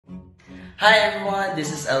Hi everyone, this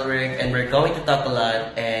is Elric and we're going to talk a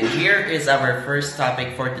lot, and here is our first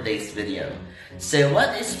topic for today's video. So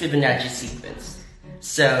what is Fibonacci sequence?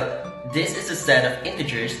 So this is a set of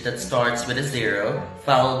integers that starts with a 0,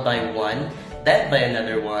 followed by 1, then by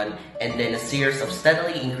another 1, and then a series of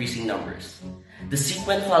steadily increasing numbers. The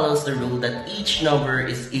sequence follows the rule that each number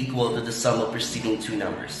is equal to the sum of preceding two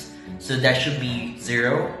numbers. So that should be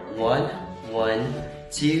 0, 1, 1,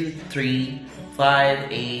 2, 3,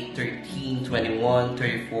 5, 8, 13, 21,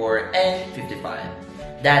 34, and 55.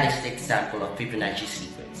 That is the example of Fibonacci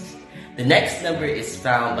sequence. The next number is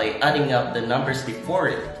found by adding up the numbers before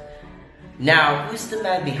it. Now, who's the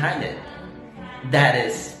man behind it? That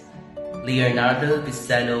is Leonardo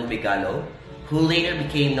Pisano Vigano, who later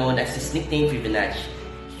became known as his nickname Fibonacci.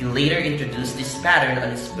 He later introduced this pattern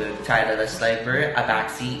on his book titled as Liber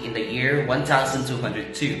Abaxi in the year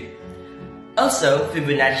 1202. Also,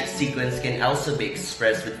 Fibonacci sequence can also be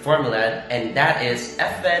expressed with formula, and that is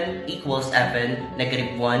Fn equals Fn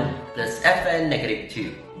negative 1 plus Fn negative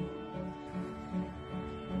 2.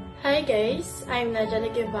 Hi guys, I'm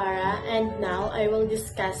Najana Guevara, and now I will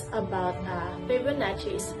discuss about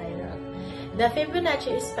Fibonacci spiral. The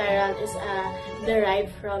Fibonacci spiral is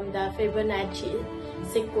derived from the Fibonacci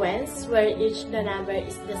sequence, where each the number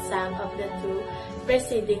is the sum of the two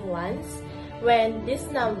preceding ones. When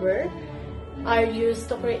this number are used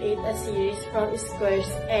to create a series from squares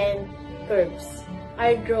and curves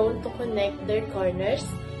are drawn to connect their corners,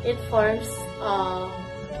 it forms a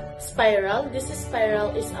spiral. This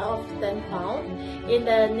spiral is often found in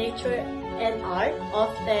the nature and art,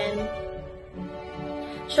 often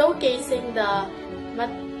showcasing the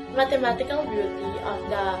mathematical beauty of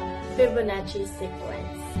the Fibonacci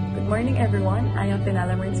sequence. Good morning everyone, I am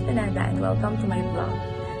Pinala Pinada and welcome to my blog.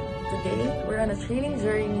 Today, we're on a thrilling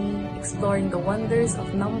journey exploring the wonders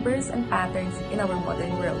of numbers and patterns in our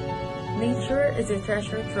modern world. Nature is a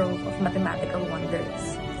treasure trove of mathematical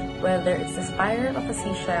wonders, whether it's the spiral of a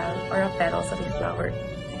seashell or a petals of a flower.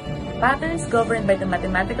 Patterns governed by the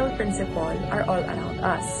mathematical principle are all around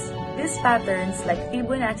us. These patterns, like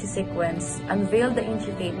Fibonacci sequence, unveil the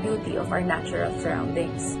intricate beauty of our natural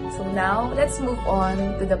surroundings. So now, let's move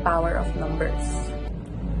on to the power of numbers.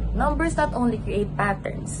 Numbers not only create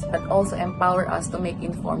patterns, but also empower us to make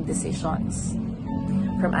informed decisions.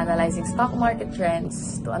 From analyzing stock market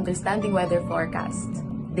trends to understanding weather forecasts,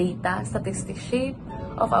 data, statistics shape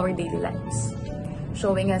of our daily lives,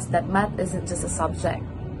 showing us that math isn't just a subject,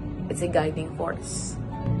 it's a guiding force.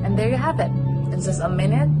 And there you have it. In just a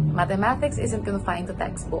minute, mathematics isn't confined to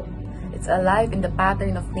textbook. It's alive in the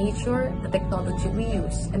pattern of nature, the technology we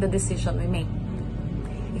use, and the decision we make.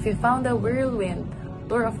 If you found a whirlwind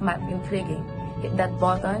tour of math intriguing, hit that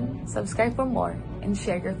button, subscribe for more, and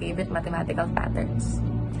share your favorite mathematical patterns.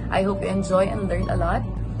 I hope you enjoy and learn a lot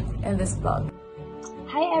in this blog.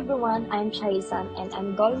 Hi everyone, I'm Chaisan and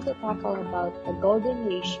I'm going to tackle about the golden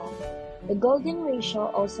ratio. The golden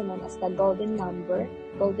ratio, also known as the golden number,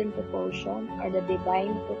 golden proportion, or the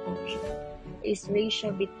divine proportion, is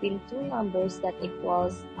ratio between two numbers that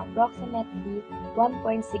equals approximately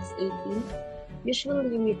 1.618,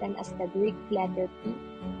 usually written as the Greek letter P.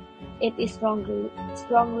 It is strongly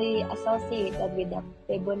associated with the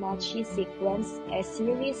Fibonacci sequence, a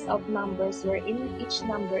series of numbers wherein each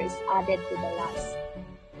number is added to the last.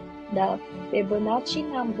 The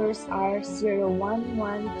Fibonacci numbers are 0, 1,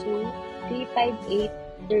 1, 2, 3, 5, 8,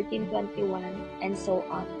 13, 21, and so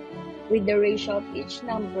on, with the ratio of each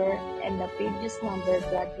number and the previous number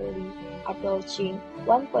gradually approaching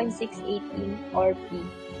 1.618 or P.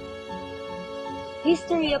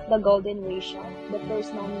 History of the golden ratio. The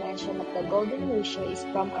first known mention of the golden ratio is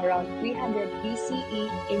from around 300 BCE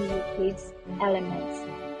in Euclid's Elements,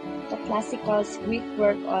 the classical Greek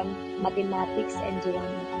work on mathematics and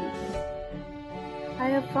geometry. I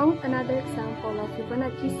have found another example of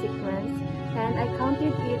Fibonacci sequence, and I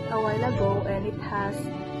counted it a while ago, and it has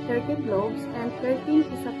 13 globes and 13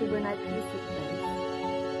 is a Fibonacci sequence.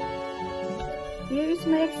 Here is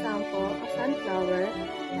my example of sunflower,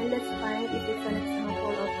 and let's find if it's an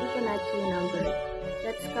example of Fibonacci number.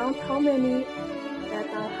 Let's count how many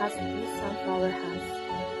petals has this sunflower has.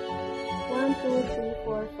 1, 2, 3,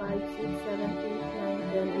 4, 5, 6, 7, 8,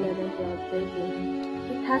 9, 10, 11, 12, 13.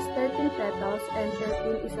 It has 13 petals and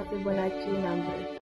 13 is a Fibonacci number.